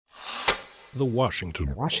The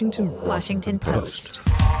Washington Post.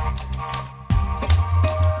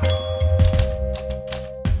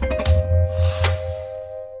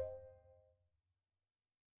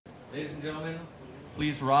 Ladies and gentlemen,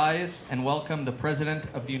 please rise and welcome the President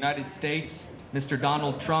of the United States, Mr.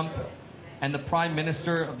 Donald Trump, and the Prime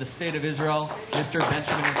Minister of the State of Israel, Mr.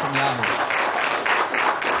 Benjamin Netanyahu.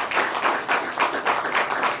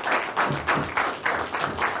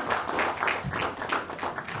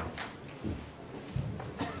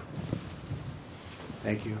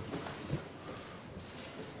 Thank you.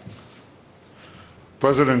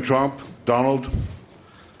 President Trump, Donald,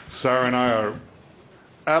 Sarah and I are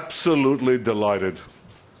absolutely delighted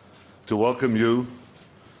to welcome you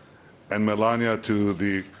and Melania to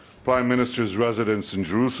the Prime Minister's residence in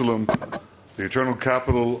Jerusalem, the eternal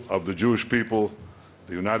capital of the Jewish people,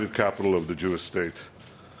 the united capital of the Jewish state.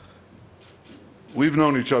 We've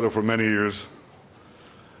known each other for many years,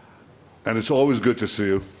 and it's always good to see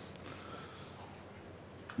you.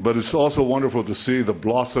 But it's also wonderful to see the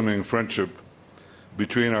blossoming friendship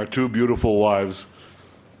between our two beautiful wives,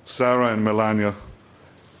 Sarah and Melania.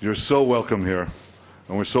 You're so welcome here,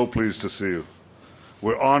 and we're so pleased to see you.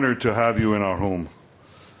 We're honored to have you in our home.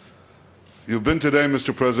 You've been today,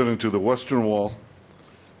 Mr. President, to the Western Wall,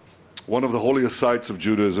 one of the holiest sites of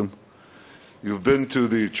Judaism. You've been to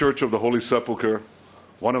the Church of the Holy Sepulchre,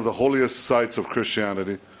 one of the holiest sites of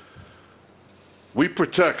Christianity. We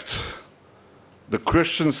protect the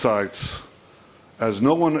Christian sites as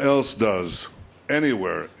no one else does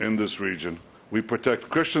anywhere in this region. We protect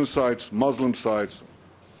Christian sites, Muslim sites,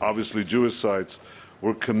 obviously Jewish sites.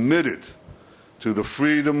 We're committed to the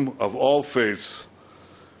freedom of all faiths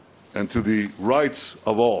and to the rights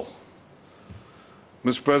of all.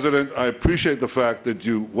 Mr. President, I appreciate the fact that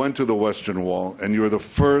you went to the Western Wall, and you're the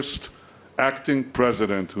first acting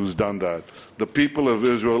president who's done that. The people of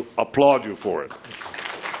Israel applaud you for it.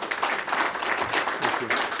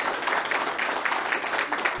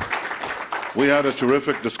 We had a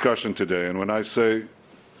terrific discussion today, and when I say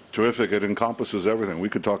terrific, it encompasses everything. We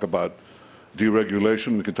could talk about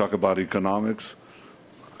deregulation, we could talk about economics.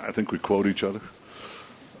 I think we quote each other.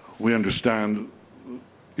 We understand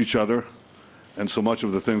each other and so much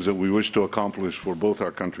of the things that we wish to accomplish for both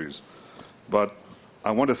our countries. But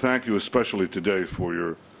I want to thank you especially today for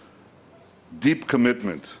your deep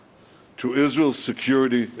commitment to Israel's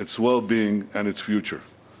security, its well-being, and its future.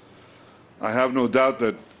 I have no doubt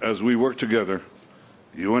that as we work together,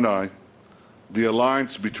 you and I, the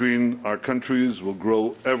alliance between our countries will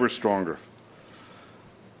grow ever stronger.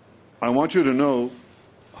 I want you to know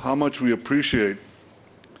how much we appreciate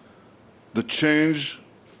the change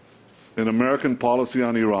in American policy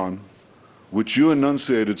on Iran, which you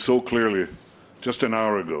enunciated so clearly just an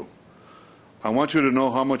hour ago. I want you to know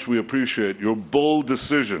how much we appreciate your bold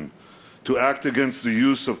decision to act against the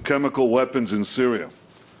use of chemical weapons in Syria.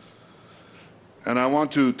 And I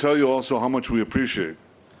want to tell you also how much we appreciate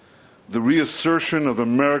the reassertion of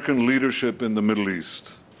American leadership in the Middle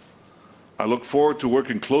East. I look forward to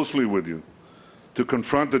working closely with you to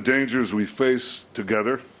confront the dangers we face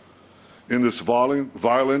together in this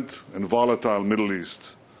violent and volatile Middle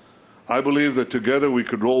East. I believe that together we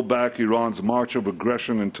could roll back Iran's march of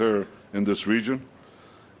aggression and terror in this region,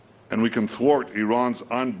 and we can thwart Iran's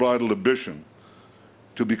unbridled ambition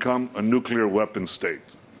to become a nuclear weapon state.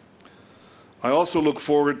 I also look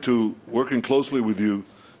forward to working closely with you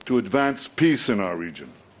to advance peace in our region,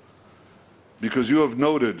 because you have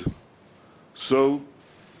noted so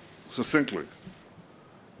succinctly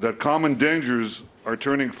that common dangers are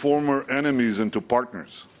turning former enemies into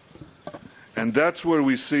partners. And that's where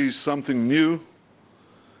we see something new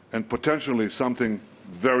and potentially something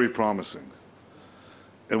very promising.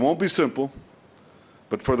 It won't be simple,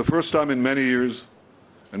 but for the first time in many years,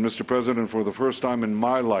 and Mr. President, for the first time in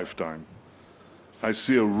my lifetime, I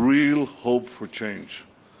see a real hope for change.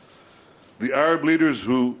 The Arab leaders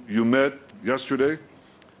who you met yesterday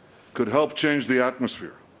could help change the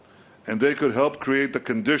atmosphere, and they could help create the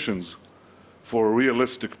conditions for a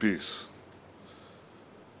realistic peace.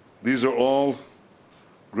 These are all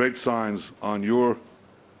great signs on your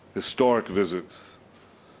historic visit.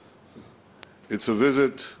 It's a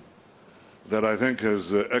visit that I think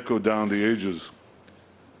has echoed down the ages,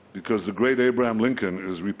 because the great Abraham Lincoln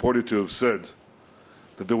is reported to have said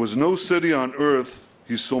that there was no city on earth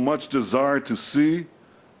he so much desired to see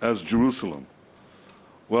as Jerusalem.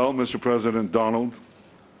 Well, Mr. President Donald,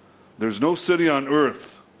 there's no city on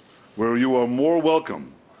earth where you are more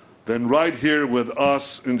welcome than right here with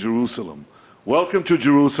us in Jerusalem. Welcome to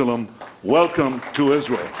Jerusalem. Welcome to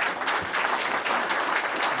Israel.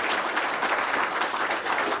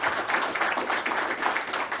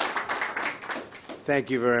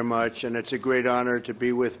 Thank you very much, and it's a great honor to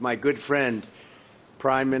be with my good friend,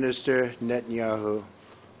 Prime Minister Netanyahu,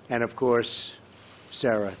 and of course,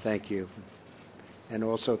 Sarah, thank you. And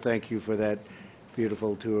also thank you for that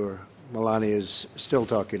beautiful tour. Melania is still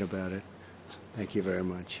talking about it. So thank you very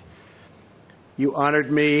much. You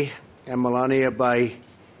honored me and Melania by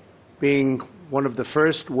being one of the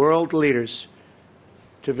first world leaders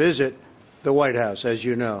to visit the White House, as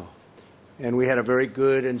you know. And we had a very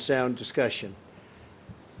good and sound discussion.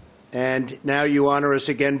 And now you honor us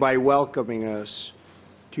again by welcoming us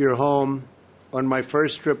to your home on my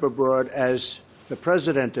first trip abroad as the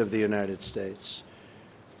President of the United States.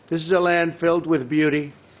 This is a land filled with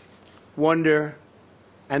beauty, wonder,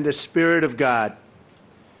 and the Spirit of God.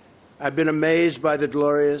 I've been amazed by the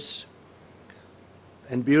glorious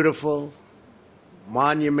and beautiful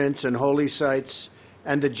monuments and holy sites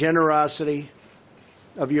and the generosity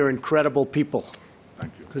of your incredible people.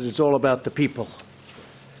 Thank you. Because it's all about the people.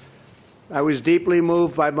 I was deeply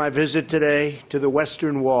moved by my visit today to the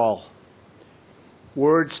Western Wall.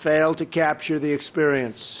 Words fail to capture the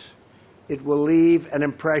experience. It will leave an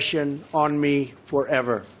impression on me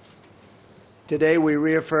forever. Today we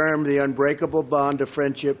reaffirm the unbreakable bond of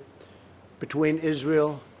friendship between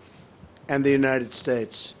Israel and the United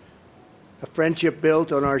States. A friendship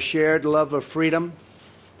built on our shared love of freedom,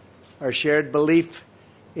 our shared belief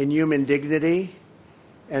in human dignity,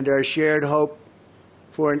 and our shared hope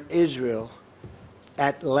for an Israel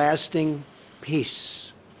at lasting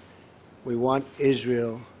peace. We want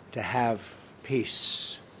Israel to have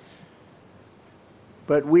peace.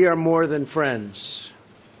 But we are more than friends.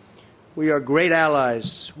 We are great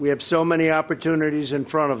allies. We have so many opportunities in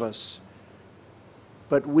front of us.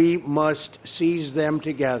 But we must seize them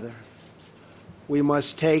together. We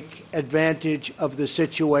must take advantage of the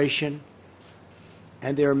situation.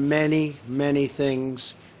 And there are many, many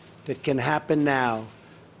things that can happen now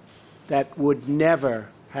that would never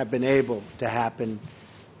have been able to happen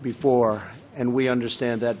before, and we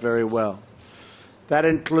understand that very well. That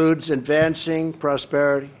includes advancing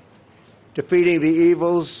prosperity, defeating the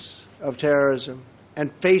evils of terrorism,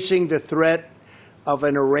 and facing the threat of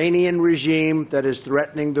an Iranian regime that is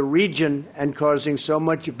threatening the region and causing so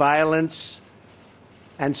much violence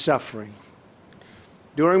and suffering.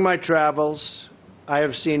 During my travels, I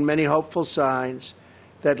have seen many hopeful signs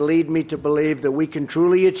that lead me to believe that we can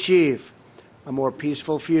truly achieve a more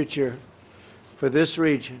peaceful future for this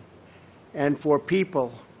region and for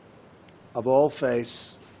people of all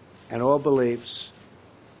faiths and all beliefs,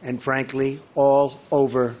 and frankly, all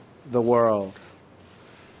over the world.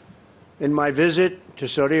 In my visit to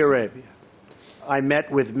Saudi Arabia, I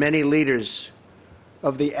met with many leaders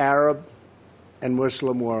of the Arab and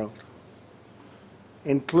Muslim world,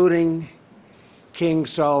 including King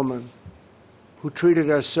Salman, who treated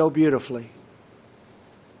us so beautifully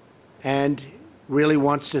and really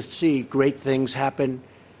wants to see great things happen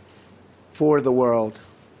for the world.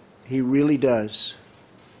 He really does.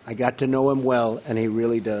 I got to know him well, and he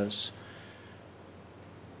really does.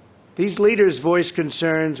 These leaders voice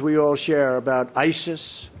concerns we all share about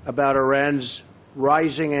ISIS, about Iran's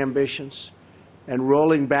rising ambitions and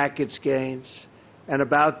rolling back its gains, and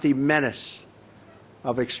about the menace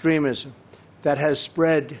of extremism that has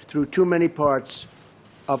spread through too many parts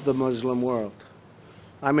of the Muslim world.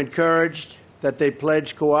 I'm encouraged that they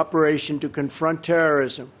pledge cooperation to confront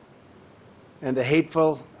terrorism and the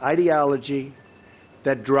hateful ideology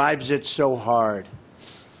that drives it so hard.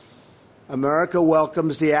 America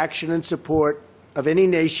welcomes the action and support of any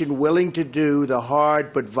nation willing to do the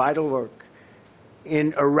hard but vital work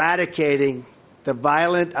in eradicating the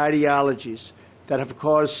violent ideologies that have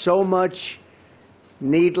caused so much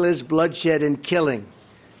needless bloodshed and killing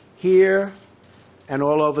here and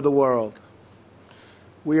all over the world.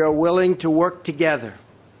 We are willing to work together.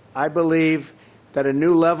 I believe that a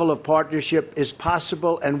new level of partnership is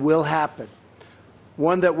possible and will happen,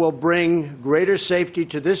 one that will bring greater safety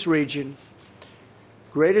to this region,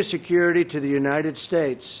 greater security to the United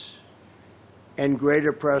States, and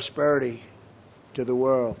greater prosperity to the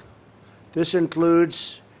world. This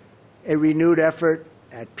includes a renewed effort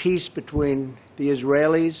at peace between the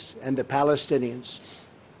Israelis and the Palestinians.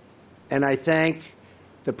 And I thank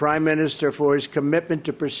the Prime Minister for his commitment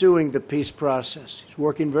to pursuing the peace process. He's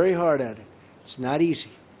working very hard at it. It's not easy.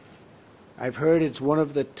 I've heard it's one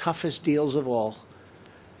of the toughest deals of all.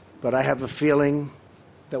 But I have a feeling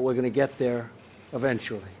that we're going to get there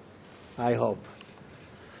eventually. I hope.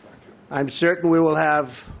 I'm certain we will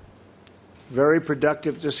have very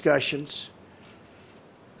productive discussions.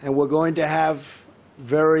 And we're going to have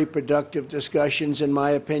very productive discussions, in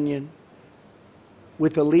my opinion,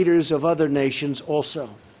 with the leaders of other nations also.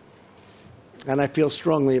 And I feel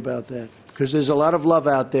strongly about that because there's a lot of love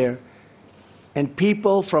out there. And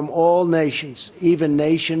people from all nations, even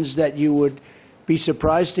nations that you would be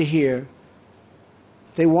surprised to hear,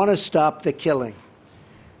 they want to stop the killing.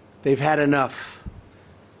 They've had enough.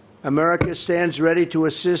 America stands ready to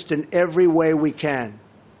assist in every way we can.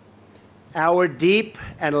 Our deep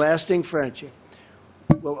and lasting friendship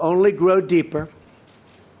will only grow deeper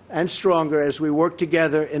and stronger as we work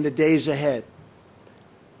together in the days ahead.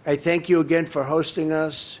 I thank you again for hosting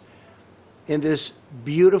us in this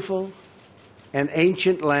beautiful and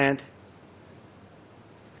ancient land.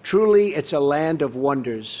 Truly, it's a land of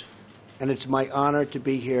wonders, and it's my honor to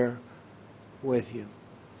be here with you.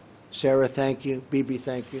 Sarah, thank you. Bibi,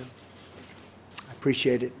 thank you. I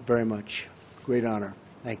appreciate it very much. Great honor.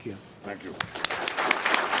 Thank you. Thank you.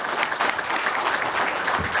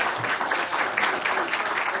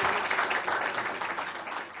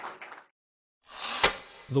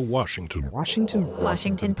 The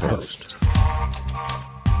Washington Post.